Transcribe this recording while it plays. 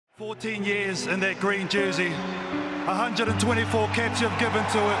14 years in that green jersey, 124 caps you've given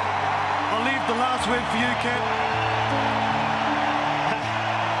to it. I'll leave the last word for you, Cap.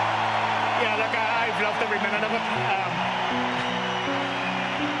 Yeah, look, I've loved every minute of it.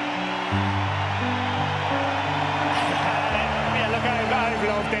 Yeah, look, I've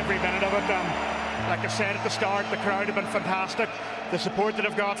loved every minute of it. Like I said at the start, the crowd have been fantastic. The support that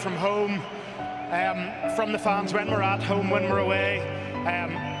I've got from home, from the fans when we're at home, when we're away,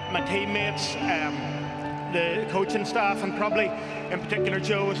 my teammates, the coaching staff, and probably in particular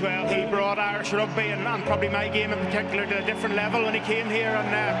Joe as well. He brought Irish rugby and probably my game in particular to a different level when he came here,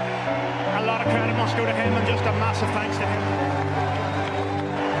 and a lot of credit must go to him, and just a massive thanks to him.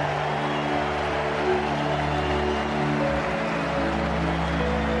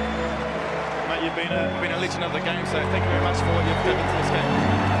 Mate, you've been a legend of the game, so thank you very much for what you've given to this game.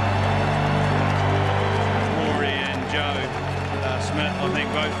 Rory and Joe Smith, I think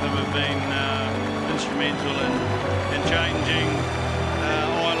both of them have been instrumental in changing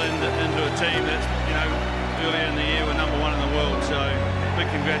Ireland into a team that's, you know, earlier in the year were #1 in the world, so big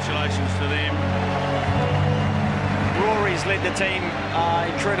congratulations to them. Rory's led the team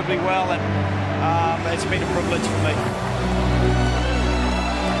incredibly well, and it's been a privilege for me.